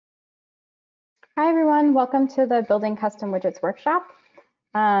Hi everyone, welcome to the Building Custom Widgets workshop.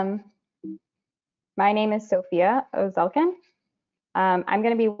 My name is Sofia Ozelkan. I'm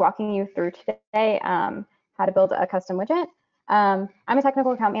going to be walking you through today how to build a custom widget. I'm a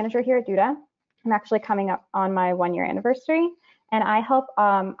technical account manager here at Duda. I'm actually coming up on my 1-year anniversary, and I help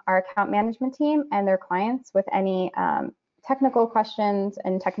our account management team and their clients with any technical questions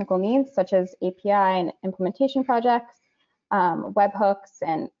and technical needs, such as API and implementation projects, webhooks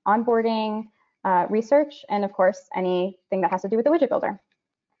and onboarding, research, and of course, anything that has to do with the widget builder.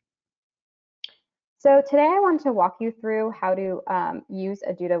 So today I want to walk you through how to use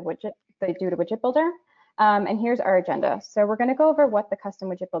the Duda Widget Builder. And here's our agenda. So we're going to go over what the custom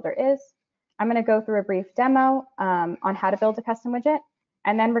widget builder is. I'm going to go through a brief demo on how to build a custom widget,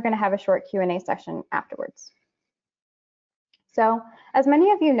 and then we're going to have a short Q&A session afterwards. So as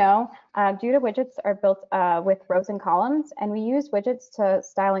many of you know, Duda widgets are built with rows and columns, and we use widgets to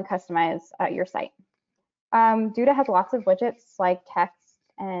style and customize your site. Duda has lots of widgets like text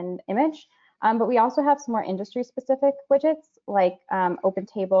and image, but we also have some more industry-specific widgets like Open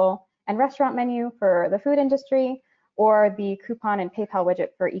Table and Restaurant Menu for the food industry, or the Coupon and PayPal widget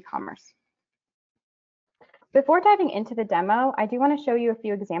for e-commerce. Before diving into the demo, I do want to show you a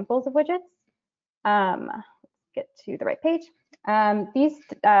few examples of widgets. Let's get to the right page. These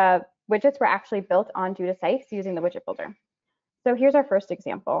widgets were actually built on Duda sites using the widget builder. So here's our first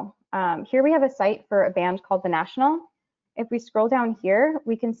example. Here we have a site for a band called The National. If we scroll down here,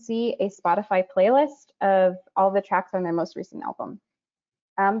 we can see a Spotify playlist of all the tracks on their most recent album.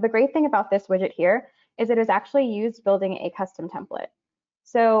 The great thing about this widget here is it is actually used building a custom template.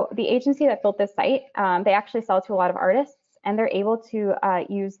 So the agency that built this site, they actually sell to a lot of artists, and they're able to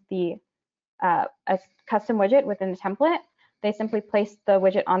use a custom widget within the template. They simply place the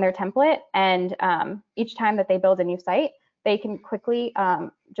widget on their template, and each time that they build a new site, they can quickly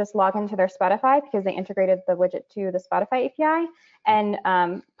just log into their Spotify, because they integrated the widget to the Spotify API, and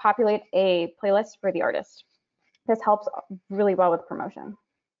populate a playlist for the artist. This helps really well with promotion.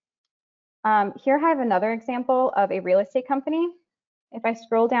 Here I have another example of a real estate company. If I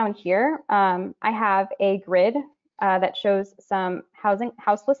scroll down here, I have a grid that shows some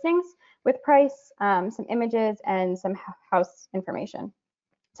house listings with price, some images, and some house information,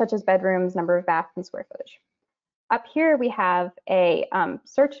 such as bedrooms, number of baths, and square footage. Up here, we have a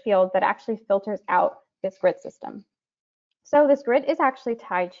search field that actually filters out this grid system. So this grid is actually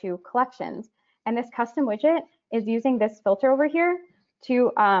tied to collections, and this custom widget is using this filter over here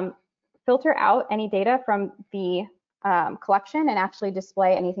to filter out any data from the collection and actually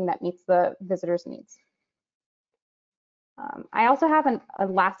display anything that meets the visitor's needs. I also have a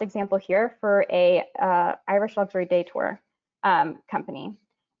last example here for a Irish luxury day tour company.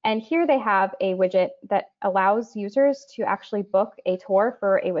 And here they have a widget that allows users to actually book a tour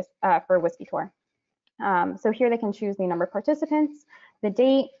for a whiskey tour. So here they can choose the number of participants, the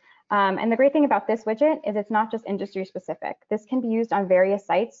date, and the great thing about this widget is it's not just industry specific. This can be used on various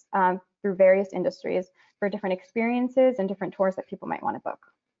sites through various industries for different experiences and different tours that people might want to book.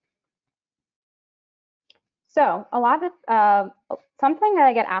 So something that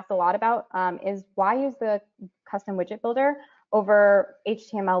I get asked a lot about is why use the custom widget builder over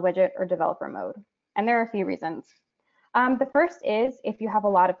HTML widget or developer mode? And there are a few reasons. The first is if you have a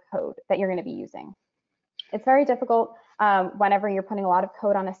lot of code that you're going to be using. It's very difficult whenever you're putting a lot of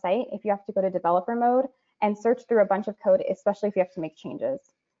code on a site if you have to go to developer mode and search through a bunch of code, especially if you have to make changes.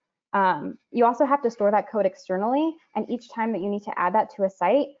 You also have to store that code externally, and each time that you need to add that to a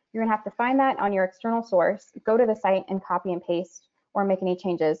site, you're gonna have to find that on your external source, go to the site and copy and paste or make any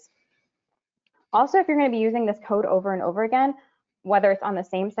changes. Also, if you're gonna be using this code over and over again, whether it's on the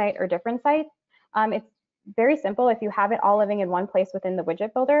same site or different sites, it's very simple if you have it all living in one place within the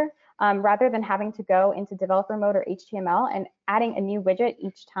widget builder, rather than having to go into developer mode or HTML and adding a new widget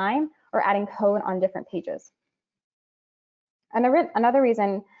each time or adding code on different pages. Another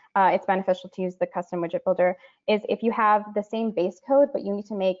reason it's beneficial to use the custom widget builder is if you have the same base code, but you need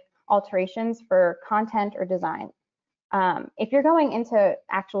to make alterations for content or design. If you're going into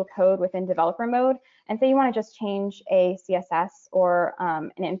actual code within developer mode, and say you want to just change a CSS or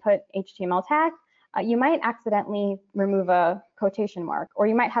an input HTML tag, you might accidentally remove a quotation mark, or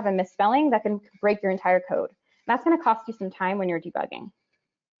you might have a misspelling that can break your entire code. That's going to cost you some time when you're debugging.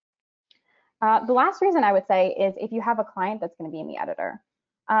 The last reason I would say is if you have a client that's going to be in the editor.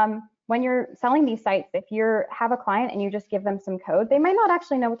 When you're selling these sites, if you have a client and you just give them some code, they might not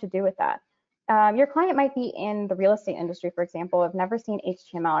actually know what to do with that. Your client might be in the real estate industry, for example, have never seen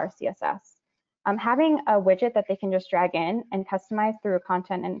HTML or CSS. Having a widget that they can just drag in and customize through a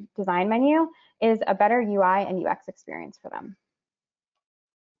content and design menu is a better UI and UX experience for them.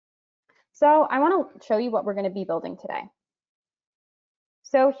 So I want to show you what we're going to be building today.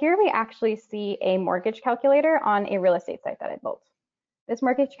 So here we actually see a mortgage calculator on a real estate site that I built. This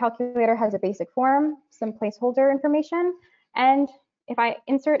mortgage calculator has a basic form, some placeholder information, and if I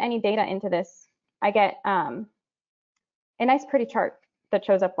insert any data into this, I get a nice pretty chart that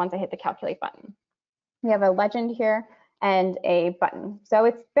shows up once I hit the calculate button. We have a legend here and a button. So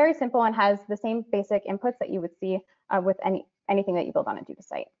it's very simple and has the same basic inputs that you would see with anything that you build on a Duda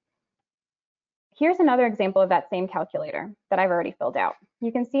site. Here's another example of that same calculator that I've already filled out.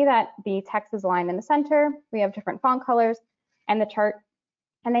 You can see that the text is aligned in the center. We have different font colors and the chart,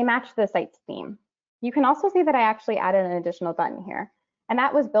 and they match the site's theme. You can also see that I actually added an additional button here, and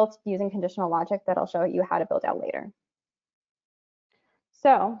that was built using conditional logic that I'll show you how to build out later.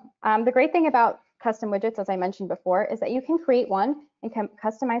 So the great thing about custom widgets, as I mentioned before, is that you can create one and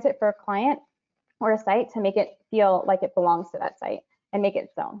customize it for a client or a site to make it feel like it belongs to that site and make it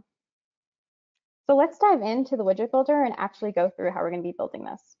its own. So let's dive into the widget builder and actually go through how we're going to be building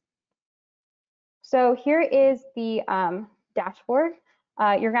this. So here is the dashboard.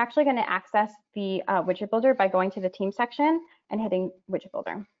 You're actually going to access the widget builder by going to the team section and hitting widget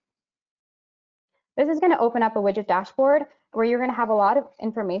builder. This is going to open up a widget dashboard where you're going to have a lot of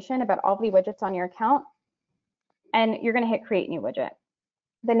information about all the widgets on your account, and you're going to hit create new widget.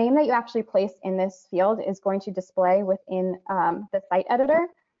 The name that you actually place in this field is going to display within the site editor.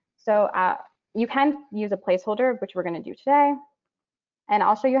 So you can use a placeholder, which we're going to do today, and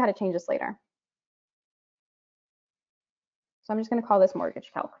I'll show you how to change this later. So I'm just going to call this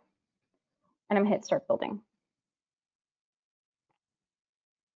mortgage calc, and I'm going to hit start building.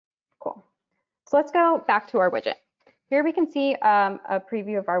 Cool. So let's go back to our widget. Here we can see a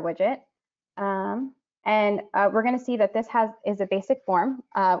preview of our widget, and we're going to see that this is a basic form.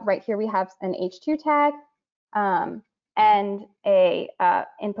 Right here we have an H2 tag and a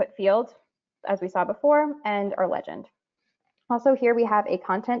input field, as we saw before, and our legend. Also here we have a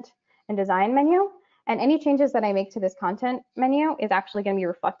content and design menu, and any changes that I make to this content menu is actually going to be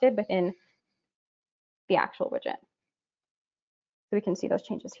reflected within the actual widget. So we can see those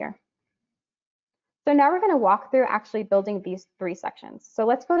changes here. So now we're going to walk through actually building these three sections. So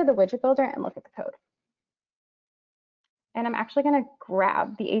let's go to the widget builder and look at the code. And I'm actually going to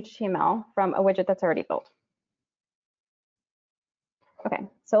grab the HTML from a widget that's already built. Okay,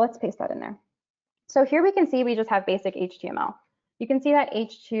 so let's paste that in there. So here we can see we just have basic HTML. You can see that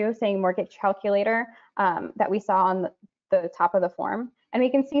H2 saying mortgage calculator that we saw on the top of the form. And we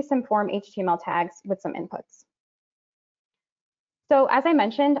can see some form HTML tags with some inputs. So as I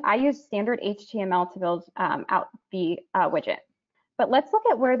mentioned, I use standard HTML to build out the widget. But let's look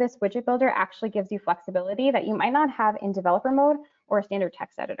at where this widget builder actually gives you flexibility that you might not have in developer mode or a standard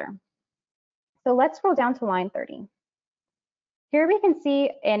text editor. So let's scroll down to line 30. Here we can see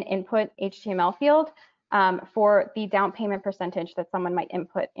an input HTML field for the down payment percentage that someone might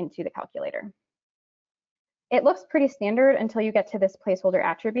input into the calculator. It looks pretty standard until you get to this placeholder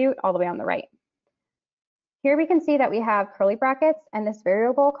attribute all the way on the right. Here we can see that we have curly brackets and this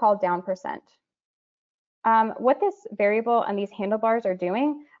variable called down percent. What this variable and these handlebars are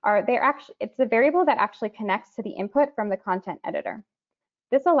doing are it's a variable that actually connects to the input from the content editor.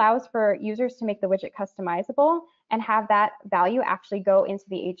 This allows for users to make the widget customizable and have that value actually go into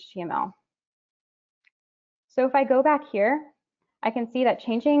the HTML. So if I go back here, I can see that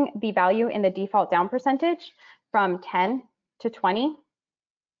changing the value in the default down percentage from 10 to 20,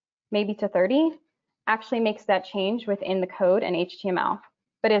 maybe to 30, actually makes that change within the code and HTML,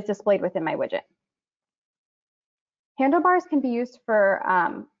 but is displayed within my widget. Handlebars can be used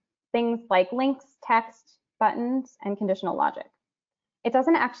for things like links, text, buttons, and conditional logic. It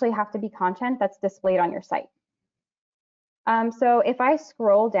doesn't actually have to be content that's displayed on your site. So if I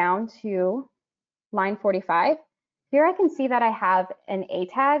scroll down to line 45, here I can see that I have an A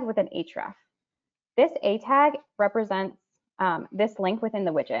tag with an href. This A tag represents this link within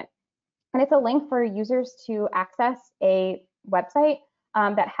the widget. And it's a link for users to access a website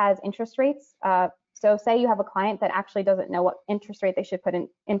that has interest rates. So say you have a client that actually doesn't know what interest rate they should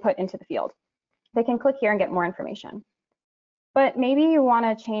input into the field. They can click here and get more information. But maybe you want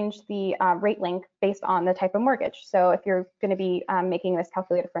to change the rate link based on the type of mortgage. So if you're going to be making this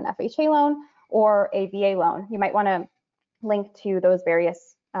calculator for an FHA loan or a VA loan, you might want to link to those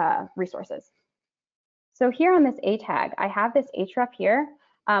various resources. So here on this A tag, I have this href here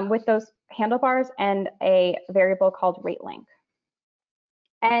with those handlebars and a variable called rate link.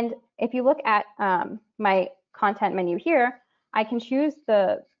 And if you look at my content menu here, I can choose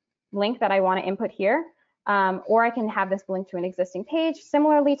the link that I want to input here, or I can have this link to an existing page,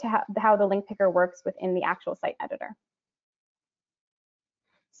 similarly to how the link picker works within the actual site editor.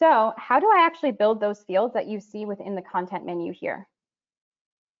 So how do I actually build those fields that you see within the content menu here?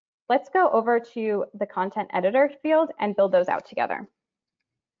 Let's go over to the content editor field and build those out together.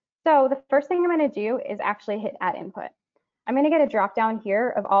 So the first thing I'm going to do is actually hit add input. I'm going to get a drop down here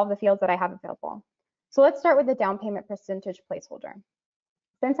of all of the fields that I have available. So let's start with the down payment percentage placeholder.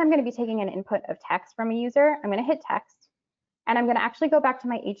 Since I'm going to be taking an input of text from a user, I'm going to hit text, and I'm going to actually go back to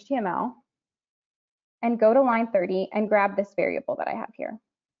my HTML and go to line 30 and grab this variable that I have here.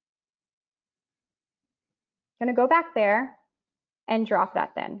 I'm going to go back there and drop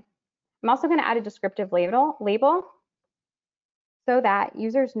that then. I'm also going to add a descriptive label so that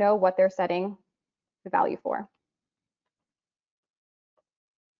users know what they're setting the value for.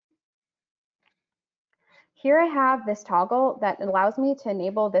 Here I have this toggle that allows me to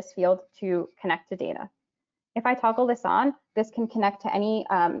enable this field to connect to data. If I toggle this on, this can connect to any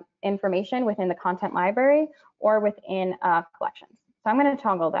information within the content library or within collections. So I'm going to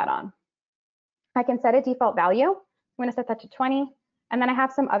toggle that on. I can set a default value. I'm going to set that to 20. And then I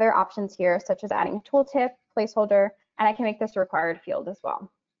have some other options here, such as adding a tooltip, placeholder, and I can make this a required field as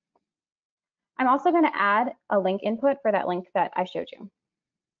well. I'm also going to add a link input for that link that I showed you.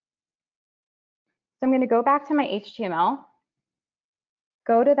 So I'm going to go back to my HTML,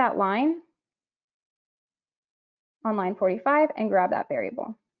 go to that line on line 45 and grab that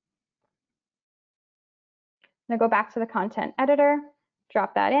variable. I'm going to go back to the content editor,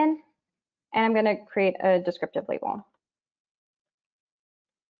 drop that in, and I'm going to create a descriptive label.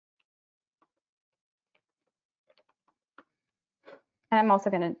 And I'm also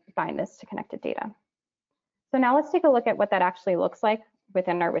going to bind this to connected data. So now let's take a look at what that actually looks like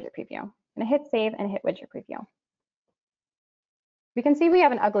within our widget preview. I'm going to hit save and hit widget preview. We can see we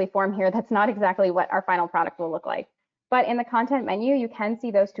have an ugly form here that's not exactly what our final product will look like. But in the content menu, you can see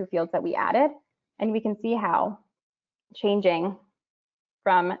those two fields that we added, and we can see how changing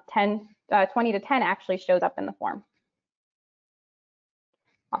from 20 to 10 actually shows up in the form.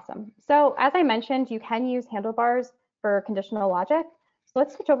 Awesome. So as I mentioned, you can use handlebars for conditional logic. So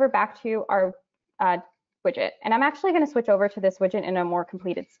let's switch over back to our widget. And I'm actually going to switch over to this widget in a more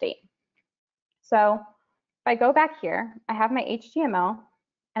completed state. So if I go back here, I have my HTML,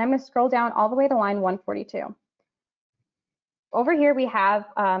 and I'm going to scroll down all the way to line 142. Over here, we have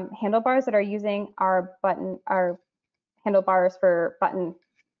handlebars that are using our handlebars for button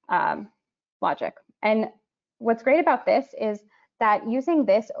logic. And what's great about this is that using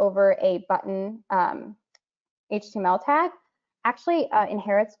this over a button HTML tag actually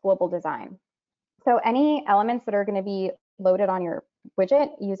inherits global design. So any elements that are going to be loaded on your widget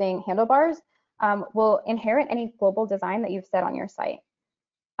using handlebars will inherit any global design that you've set on your site.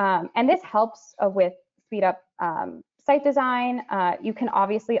 And this helps with speed up site design. You can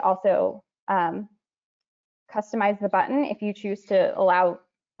obviously also customize the button if you choose to allow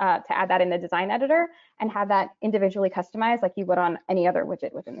to add that in the design editor and have that individually customized like you would on any other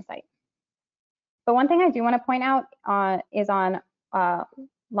widget within the site. But one thing I do want to point out is on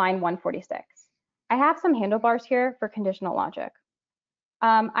line 146. I have some handlebars here for conditional logic.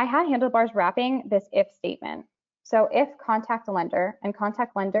 I had handlebars wrapping this if statement. So if contact lender, and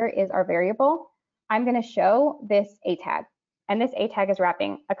contact lender is our variable, I'm going to show this a tag, and this a tag is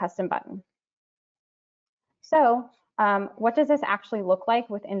wrapping a custom button. So what does this actually look like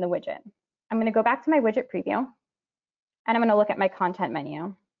within the widget? I'm going to go back to my widget preview, and I'm going to look at my content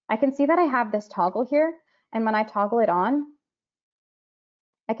menu. I can see that I have this toggle here, and when I toggle it on,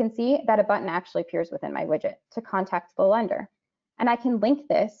 I can see that a button actually appears within my widget to contact the lender. And I can link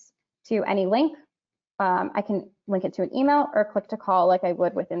this to any link. I can link it to an email or click to call like I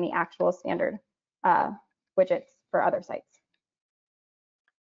would within the actual standard widgets for other sites.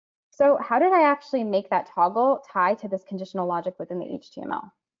 So how did I actually make that toggle tie to this conditional logic within the HTML?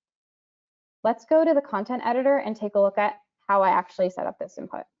 Let's go to the content editor and take a look at how I actually set up this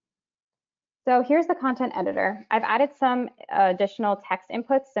input. So here's the content editor. I've added some additional text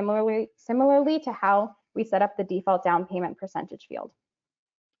inputs similarly to how we set up the default down payment percentage field.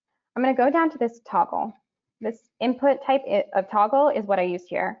 I'm going to go down to this toggle. This input type of toggle is what I used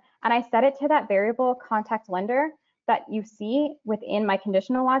here. And I set it to that variable contact lender that you see within my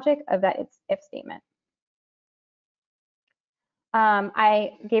conditional logic of that it's if statement.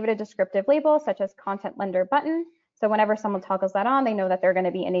 I gave it a descriptive label such as contact lender button. So whenever someone toggles that on, they know that they're going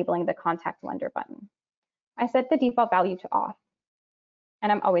to be enabling the contact lender button. I set the default value to off,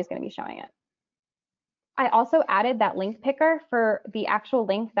 and I'm always going to be showing it. I also added that link picker for the actual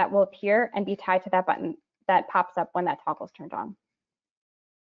link that will appear and be tied to that button that pops up when that toggle is turned on.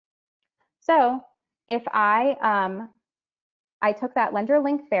 So if I took that lender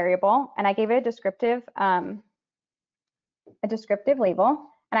link variable and I gave it a descriptive label,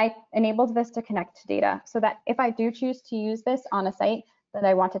 And I enabled this to connect to data so that if I do choose to use this on a site that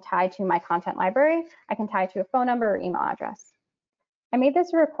I want to tie to my content library, I can tie to a phone number or email address. I made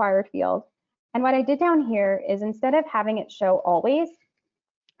this a required field. And what I did down here is instead of having it show always,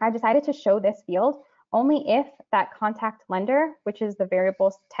 I decided to show this field only if that contact lender, which is the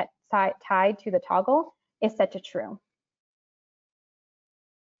variable tied to the toggle, is set to true.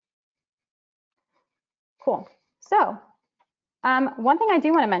 Cool. So one thing I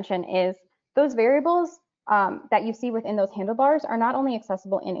do want to mention is those variables that you see within those handlebars are not only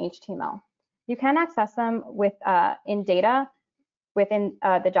accessible in HTML. You can access them with in data within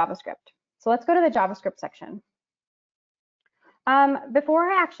the JavaScript. So let's go to the JavaScript section.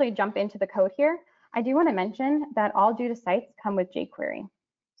 Before I actually jump into the code here, I do want to mention that all Duda sites come with jQuery.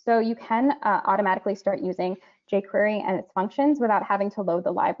 So you can automatically start using jQuery and its functions without having to load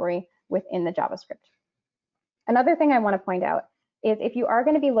the library within the JavaScript. Another thing I want to point out is if you are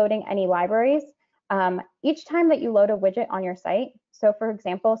going to be loading any libraries, each time that you load a widget on your site, so for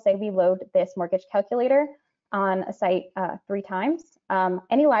example, say we load this mortgage calculator on a site 3 times,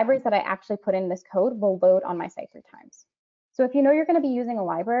 any libraries that I actually put in this code will load on my site 3 times. So if you know you're going to be using a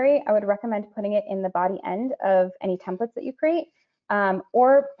library, I would recommend putting it in the body end of any templates that you create,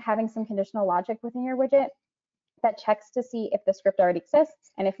 or having some conditional logic within your widget that checks to see if the script already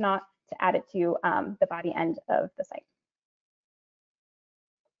exists, and if not, to add it to the body end of the site.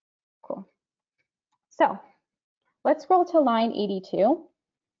 Cool. So let's scroll to line 82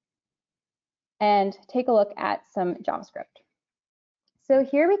 and take a look at some JavaScript. So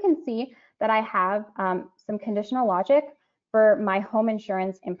here we can see that I have some conditional logic for my home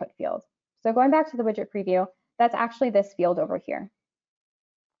insurance input field. So going back to the widget preview, that's actually this field over here.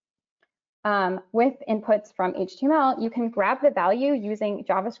 With inputs from HTML, you can grab the value using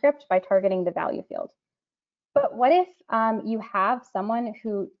JavaScript by targeting the value field. But what if you have someone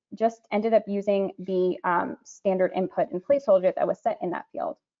who just ended up using the standard input and placeholder that was set in that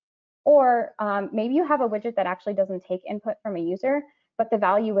field? Or maybe you have a widget that actually doesn't take input from a user, but the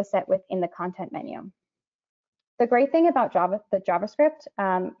value was set within the content menu. The great thing about the JavaScript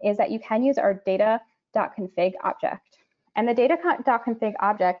is that you can use our data.config object. And the data.config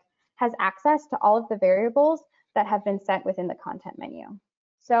object has access to all of the variables that have been set within the content menu.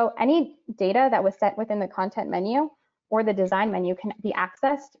 So any data that was set within the content menu or the design menu can be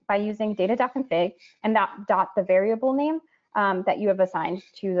accessed by using data.config and the variable name that you have assigned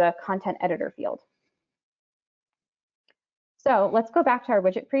to the content editor field. So let's go back to our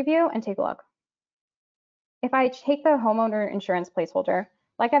widget preview and take a look. If I take the homeowner insurance placeholder,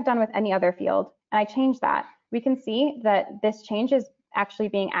 like I've done with any other field, and I change that, we can see that this change is actually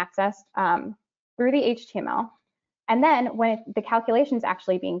being accessed through the HTML. And then when the calculation is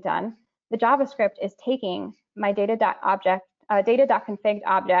actually being done, the JavaScript is taking my data.config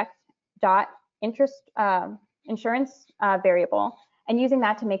object dot insurance variable and using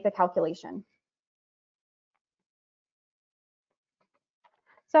that to make the calculation.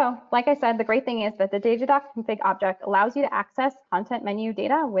 So like I said, the great thing is that the data.config object allows you to access content menu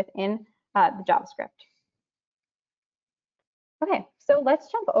data within the JavaScript. Okay, so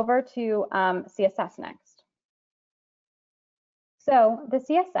let's jump over to CSS next. So the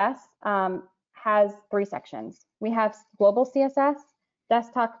CSS has 3 sections. We have global CSS,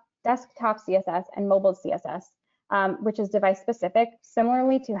 desktop CSS, and mobile CSS, which is device specific,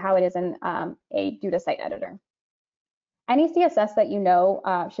 similarly to how it is in a Duda site editor. Any CSS that you know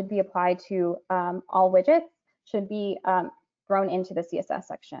should be applied to all widgets should be thrown into the CSS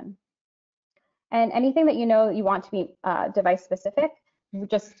section. And anything that you know you want to be device specific,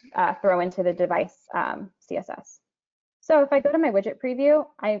 just throw into the device CSS. So if I go to my widget preview,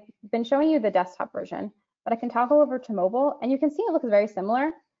 I've been showing you the desktop version, but I can toggle over to mobile, and you can see it looks very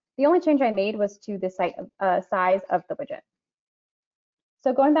similar. The only change I made was to the size of the widget.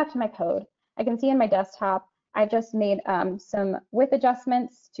 So going back to my code, I can see in my desktop, I've just made some width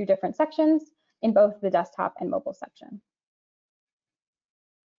adjustments to different sections in both the desktop and mobile section.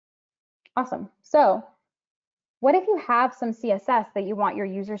 Awesome. So what if you have some CSS that you want your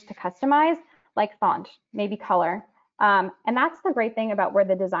users to customize, like font, maybe color? And that's the great thing about where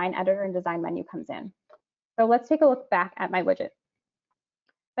the design editor and design menu comes in. So let's take a look back at my widget.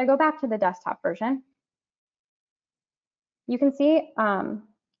 If I go back to the desktop version, you can see that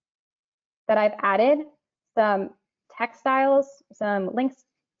I've added some text styles, some link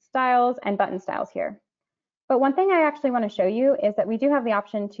styles, and button styles here. But one thing I actually want to show you is that we do have the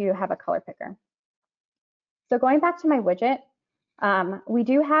option to have a color picker. So going back to my widget, we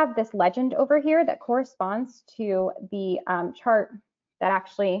do have this legend over here that corresponds to the chart that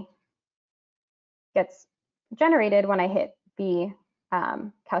actually gets generated when I hit the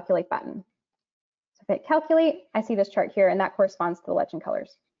calculate button. So if I hit calculate, I see this chart here, and that corresponds to the legend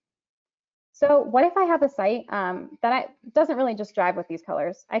colors. So what if I have a site that doesn't really just drive with these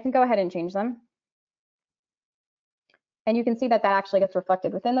colors? I can go ahead and change them. And you can see that that actually gets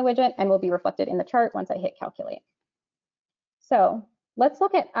reflected within the widget and will be reflected in the chart once I hit calculate. So let's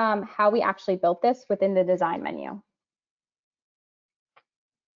look at how we actually built this within the design menu.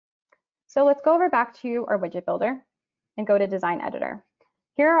 So let's go over back to our widget builder and go to design editor.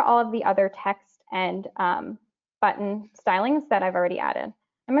 Here are all of the other text and button stylings that I've already added.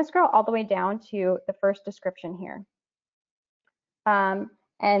 I'm going to scroll all the way down to the first description here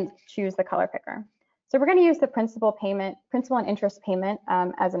and choose the color picker. So we're going to use the principal and interest payment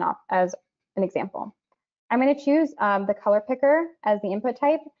as an example. I'm going to choose the color picker as the input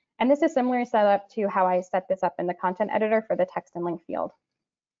type, and this is similarly set up to how I set this up in the content editor for the text and link field.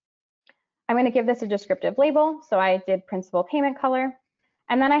 I'm going to give this a descriptive label, so I did principal payment color,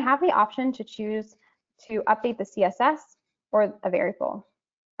 and then I have the option to choose to update the CSS or a variable.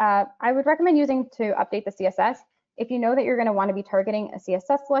 I would recommend using to update the CSS if you know that you're going to want to be targeting a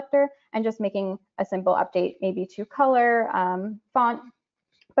CSS selector and just making a simple update, maybe to color, font.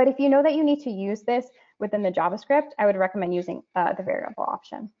 But if you know that you need to use this within the JavaScript, I would recommend using the variable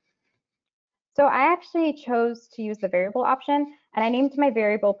option. So I actually chose to use the variable option, and I named my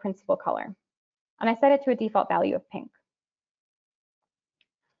variable principal color, and I set it to a default value of pink.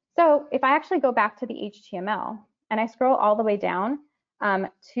 So if I actually go back to the HTML and I scroll all the way down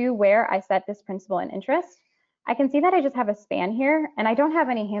to where I set this principal and interest, I can see that I just have a span here and I don't have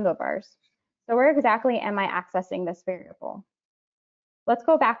any handlebars. So where exactly am I accessing this variable? Let's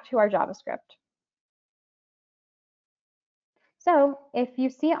go back to our JavaScript. So if you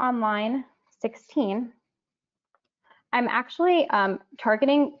see on line 16, I'm actually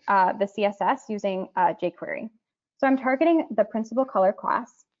targeting the CSS using jQuery. So I'm targeting the principal color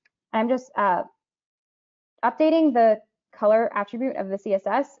class. I'm just updating the color attribute of the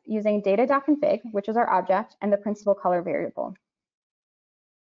CSS using data.config, which is our object, and the principal color variable.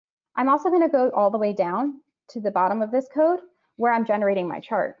 I'm also going to go all the way down to the bottom of this code where I'm generating my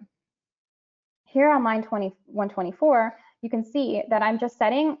chart. Here on line 124, you can see that I'm just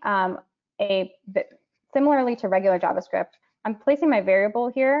setting similarly to regular JavaScript, I'm placing my variable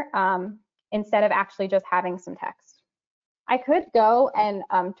here instead of actually just having some text. I could go and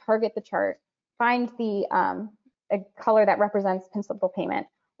target the chart, find a color that represents principal payment,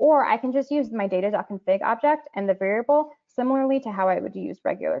 or I can just use my data.config object and the variable similarly to how I would use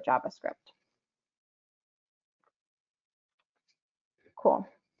regular JavaScript. Cool.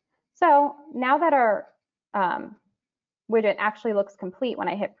 So now that our widget actually looks complete when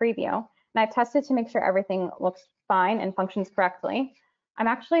I hit preview, and I've tested to make sure everything looks fine and functions correctly, I'm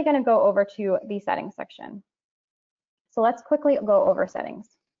actually going to go over to the settings section. So let's quickly go over settings.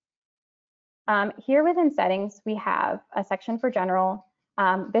 Here within settings, we have a section for general.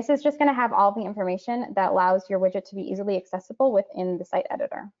 This is just going to have all the information that allows your widget to be easily accessible within the site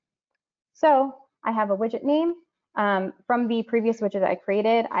editor. So I have a widget name. From the previous widget I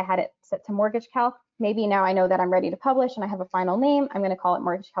created, I had it set to mortgage calc. Maybe now I know that I'm ready to publish and I have a final name. I'm going to call it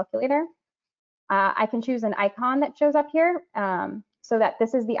mortgage calculator. I can choose an icon that shows up here so that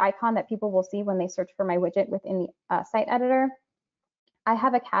this is the icon that people will see when they search for my widget within the site editor. I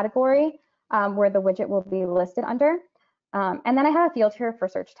have a category where the widget will be listed under. And then I have a field here for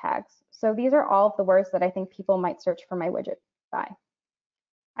search tags. So these are all of the words that I think people might search for my widget by.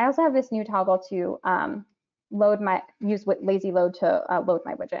 I also have this new toggle to use lazy load to load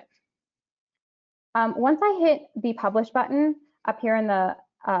my widget. Once I hit the publish button up here in the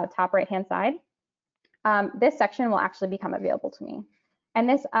top right hand side, this section will actually become available to me. And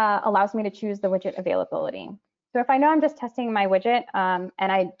this allows me to choose the widget availability. So if I know I'm just testing my widget and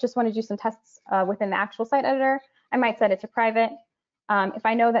I just want to do some tests within the actual site editor, I might set it to private. If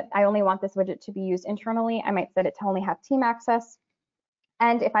I know that I only want this widget to be used internally, I might set it to only have team access.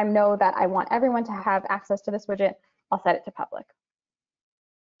 And if I know that I want everyone to have access to this widget, I'll set it to public.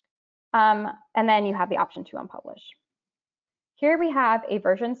 And then you have the option to unpublish. Here we have a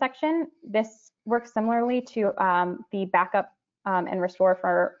version section. This works similarly to the backup and restore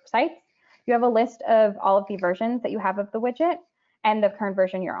for sites. You have a list of all of the versions that you have of the widget and the current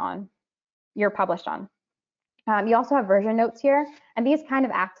version you're published on. You also have version notes here, and these kind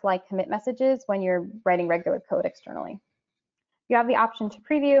of act like commit messages when you're writing regular code externally. You have the option to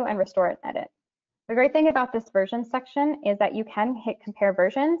preview and restore and edit. The great thing about this version section is that you can hit compare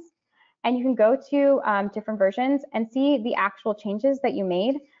versions, and you can go to different versions and see the actual changes that you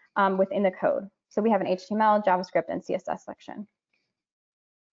made within the code. So we have an HTML, JavaScript, and CSS section.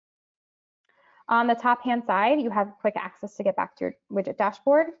 On the top hand side, you have quick access to get back to your widget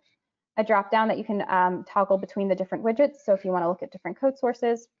dashboard, a drop down that you can toggle between the different widgets. So if you want to look at different code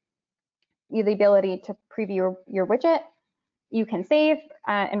sources, you have the ability to preview your widget, you can save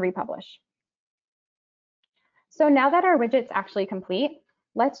and republish. So now that our widget's actually complete,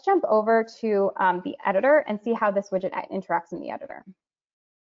 let's jump over to the editor and see how this widget interacts in the editor.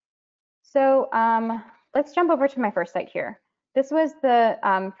 So let's jump over to my first site here. This was the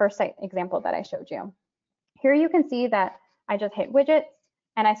first site example that I showed you. Here you can see that I just hit widgets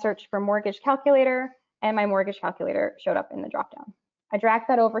and I searched for mortgage calculator, and my mortgage calculator showed up in the dropdown. I dragged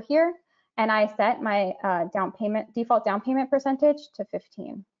that over here and I set my default down payment percentage to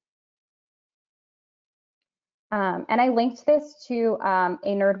 15. And I linked this to a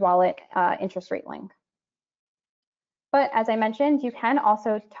NerdWallet interest rate link. But as I mentioned, you can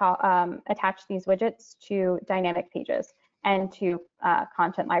also attach these widgets to dynamic pages and to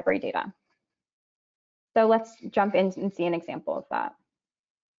content library data. So let's jump in and see an example of that.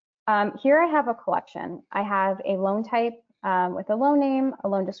 Here I have a collection. I have a loan type with a loan name, a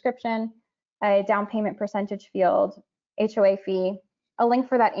loan description, a down payment percentage field, HOA fee, a link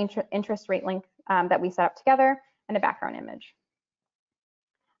for that interest rate link that we set up together, and a background image.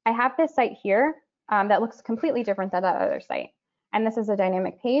 I have this site here that looks completely different than that other site. And this is a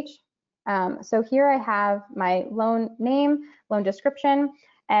dynamic page. So here I have my loan name, loan description,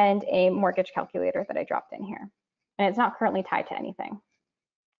 and a mortgage calculator that I dropped in here. And it's not currently tied to anything.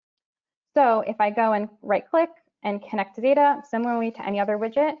 So if I go and right click and connect to data, similarly to any other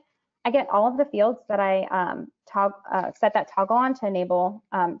widget, I get all of the fields that I set that toggle on to enable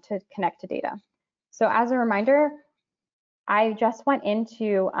to connect to data. So as a reminder, I just went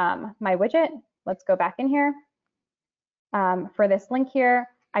into my widget. Let's go back in here. For this link here,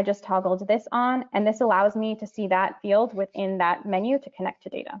 I just toggled this on, and this allows me to see that field within that menu to connect to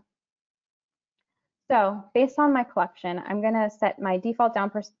data. So based on my collection, I'm going to set my default down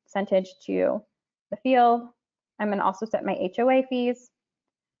percentage to the field. I'm going to also set my HOA fees,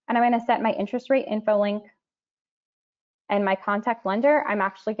 and I'm going to set my interest rate info link. And my contact lender, I'm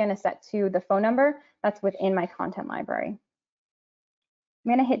actually going to set to the phone number that's within my content library.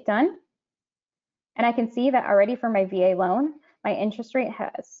 I'm going to hit done. And I can see that already for my VA loan, my interest rate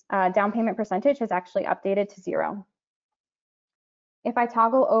has, down payment percentage has actually updated to 0. If I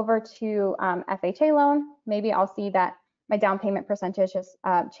toggle over to FHA loan, maybe I'll see that my down payment percentage has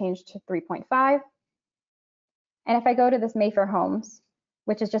changed to 3.5. And if I go to this Mayfair Homes,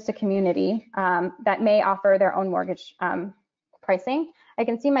 which is just a community that may offer their own mortgage pricing, I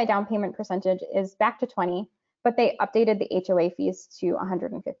can see my down payment percentage is back to 20, but they updated the HOA fees to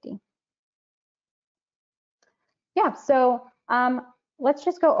 150. Yeah, so let's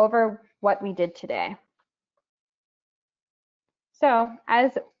just go over what we did today. So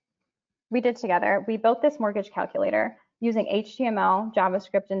as we did together, we built this mortgage calculator using HTML,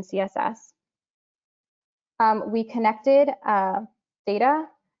 JavaScript, and CSS. We connected data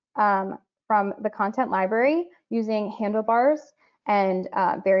from the content library using handlebars and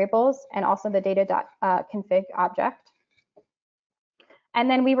variables, and also the data.config object. And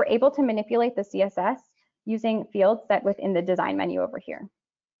then we were able to manipulate the CSS using fields set within the design menu over here.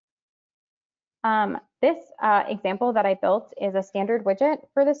 This example that I built is a standard widget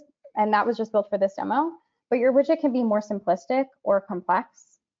for this, and that was just built for this demo, but your widget can be more simplistic or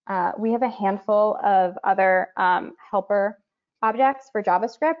complex. We have a handful of other helper objects for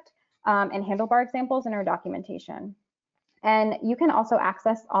JavaScript and handlebar examples in our documentation. And you can also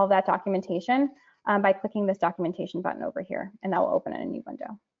access all that documentation by clicking this documentation button over here, and that will open a new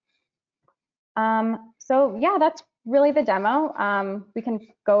window. So yeah, that's really the demo. We can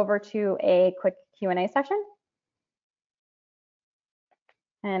go over to a quick Q&A session.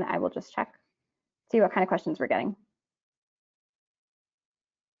 And I will just check, see what kind of questions we're getting.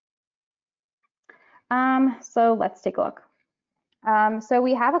 So let's take a look. So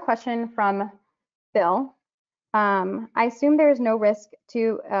we have a question from Bill. I assume there is no risk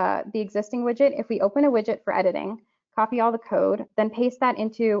to the existing widget if we open a widget for editing, copy all the code, then paste that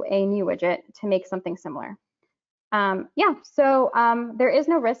into a new widget to make something similar. Yeah, so there is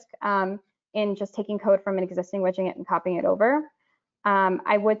no risk in just taking code from an existing widget and copying it over.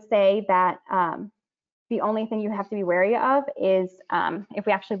 I would say that the only thing you have to be wary of is if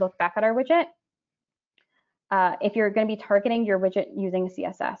we actually look back at our widget, if you're going to be targeting your widget using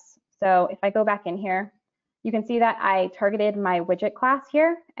CSS. So if I go back in here, you can see that I targeted my widget class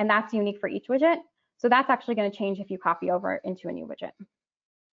here, and that's unique for each widget. So that's actually going to change if you copy over into a new widget.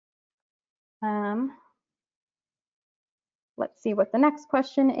 Let's see what the next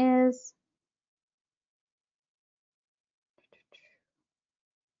question is.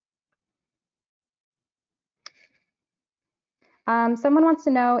 Someone wants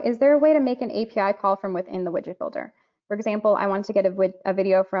to know, is there a way to make an API call from within the widget builder? For example, I want to get a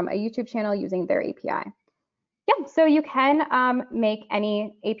video from a YouTube channel using their API. Yeah, so you can make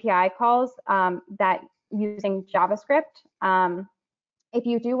any API calls that using JavaScript. If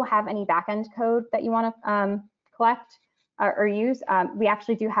you do have any backend code that you want to collect or use, we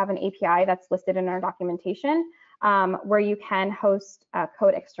actually do have an API that's listed in our documentation where you can host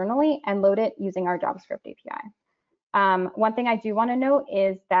code externally and load it using our JavaScript API. One thing I do want to note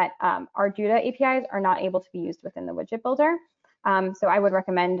is that our Duda APIs are not able to be used within the widget builder. So I would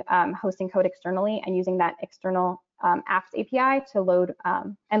recommend hosting code externally and using that external apps API to load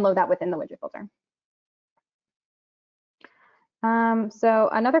and load that within the widget builder. So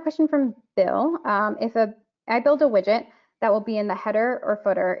another question from Bill, if I build a widget that will be in the header or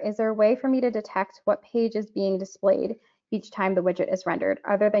footer, is there a way for me to detect what page is being displayed each time the widget is rendered,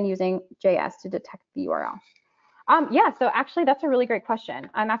 other than using JS to detect the URL? Yeah, so actually that's a really great question.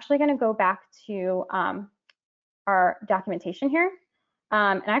 I'm actually going to go back to our documentation here.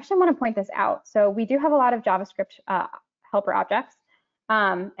 And I actually want to point this out. So we do have a lot of JavaScript helper objects.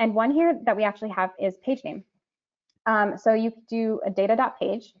 And one here that we actually have is page name. So you do a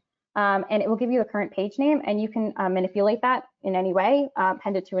data.page, and it will give you the current page name, and you can manipulate that in any way,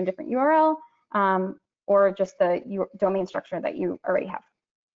 append it to a different URL, or just the domain structure that you already have.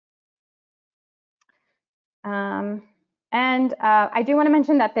 And I do want to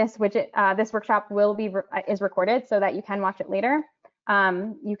mention that this widget, this workshop is recorded so that you can watch it later.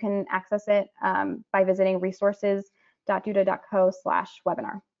 You can access it by visiting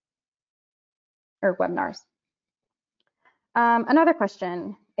resources.duda.co/webinar or webinars. Another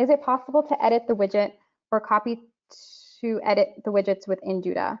question, is it possible to edit the widget or copy to edit the widgets within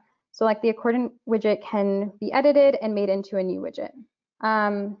Duda? So like the accordant widget can be edited and made into a new widget.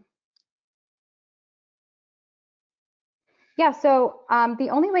 Yeah, so the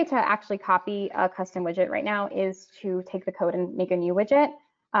only way to actually copy a custom widget right now is to take the code and make a new widget.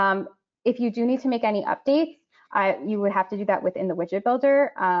 If you do need to make any updates, you would have to do that within the widget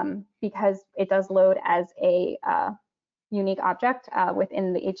builder because it does load as a unique object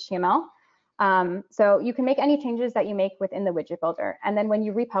within the HTML. So you can make any changes that you make within the widget builder. And then when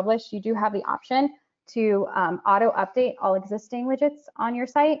you republish, you do have the option to auto update all existing widgets on your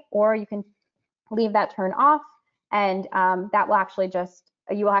site, or you can leave that turned off. And that will actually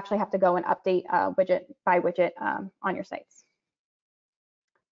you will actually have to go and update widget by widget on your sites.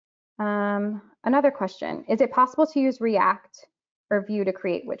 Another question, is it possible to use React or Vue to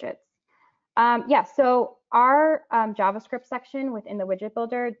create widgets? Yeah, so our JavaScript section within the widget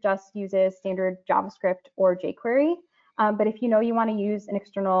builder just uses standard JavaScript or jQuery. But if you know you want to use an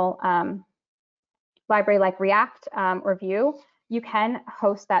external library like React or Vue, you can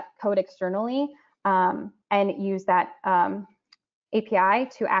host that code externally and use that API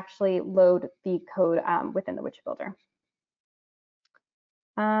to actually load the code within the widget builder.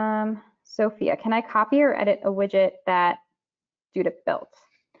 Sophia, can I copy or edit a widget that Duda built?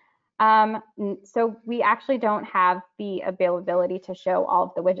 So we actually don't have the availability to show all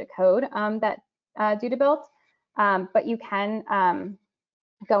of the widget code that Duda built, but you can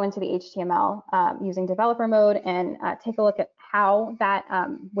go into the HTML using developer mode and take a look at how that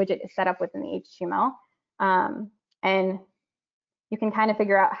widget is set up within the HTML. And you can kind of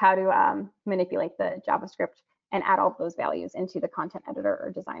figure out how to manipulate the JavaScript and add all of those values into the content editor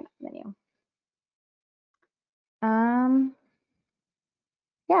or design menu.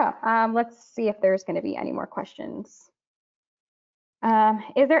 Let's see if there's going to be any more questions.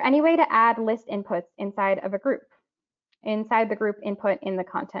 Is there any way to add list inputs inside of a group, inside the group input in the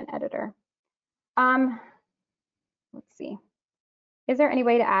content editor? Let's see. Is there any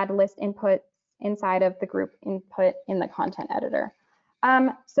way to add list inputs inside of the group input in the content editor?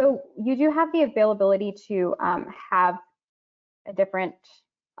 So you do have the availability to have a different,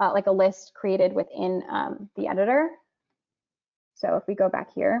 like a list created within the editor. So if we go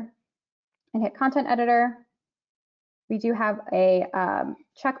back here and hit content editor, we do have a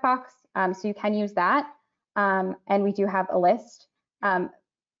checkbox, so you can use that. And we do have a list,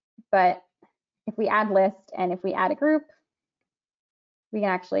 but if we add list and if we add a group, we can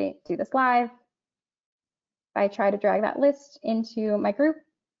actually do this live. If I try to drag that list into my group,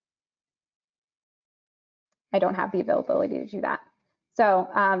 I don't have the availability to do that. So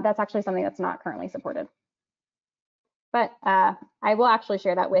that's actually something that's not currently supported. But I will actually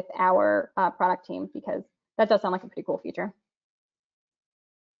share that with our product team because that does sound like a pretty cool feature.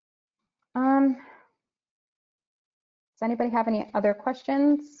 Does anybody have any other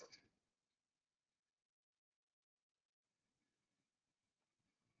questions?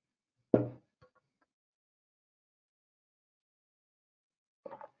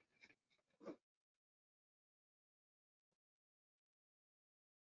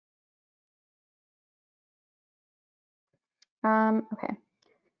 Okay.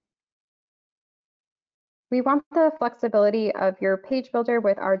 We want the flexibility of your page builder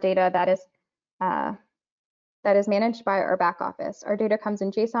with our data that is managed by our back office. Our data comes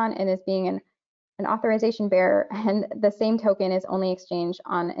in JSON and is being an authorization bearer, and the same token is only exchanged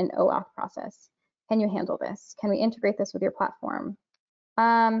on an OAuth process. Can you handle this? Can we integrate this with your platform?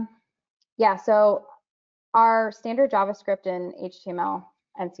 Yeah, so our standard JavaScript and HTML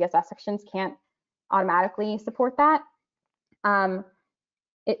and CSS sections can't automatically support that.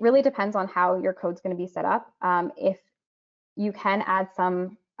 It really depends on how your code's going to be set up. If you can add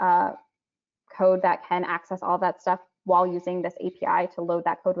some code that can access all that stuff while using this API to load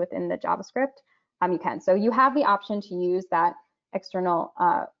that code within the JavaScript, you can. So you have the option to use that external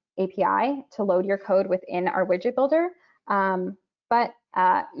API to load your code within our widget builder, but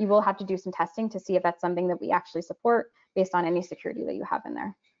you will have to do some testing to see if that's something that we actually support based on any security that you have in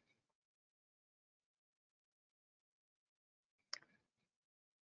there.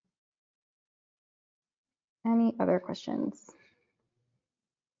 Any other questions?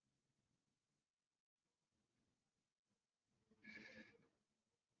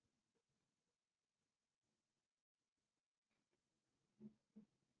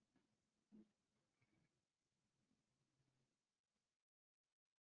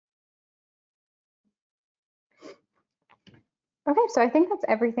 Okay, so I think that's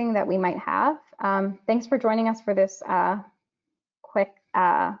everything that we might have. Thanks for joining us for this quick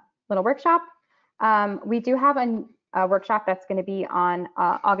little workshop. We do have a workshop that's going to be on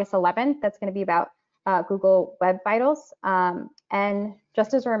August 11th. That's going to be about Google Web Vitals. And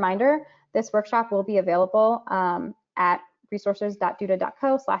just as a reminder, this workshop will be available at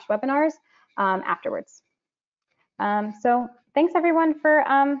resources.duda.co/webinars afterwards. So thanks everyone for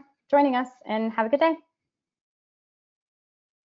joining us, and have a good day.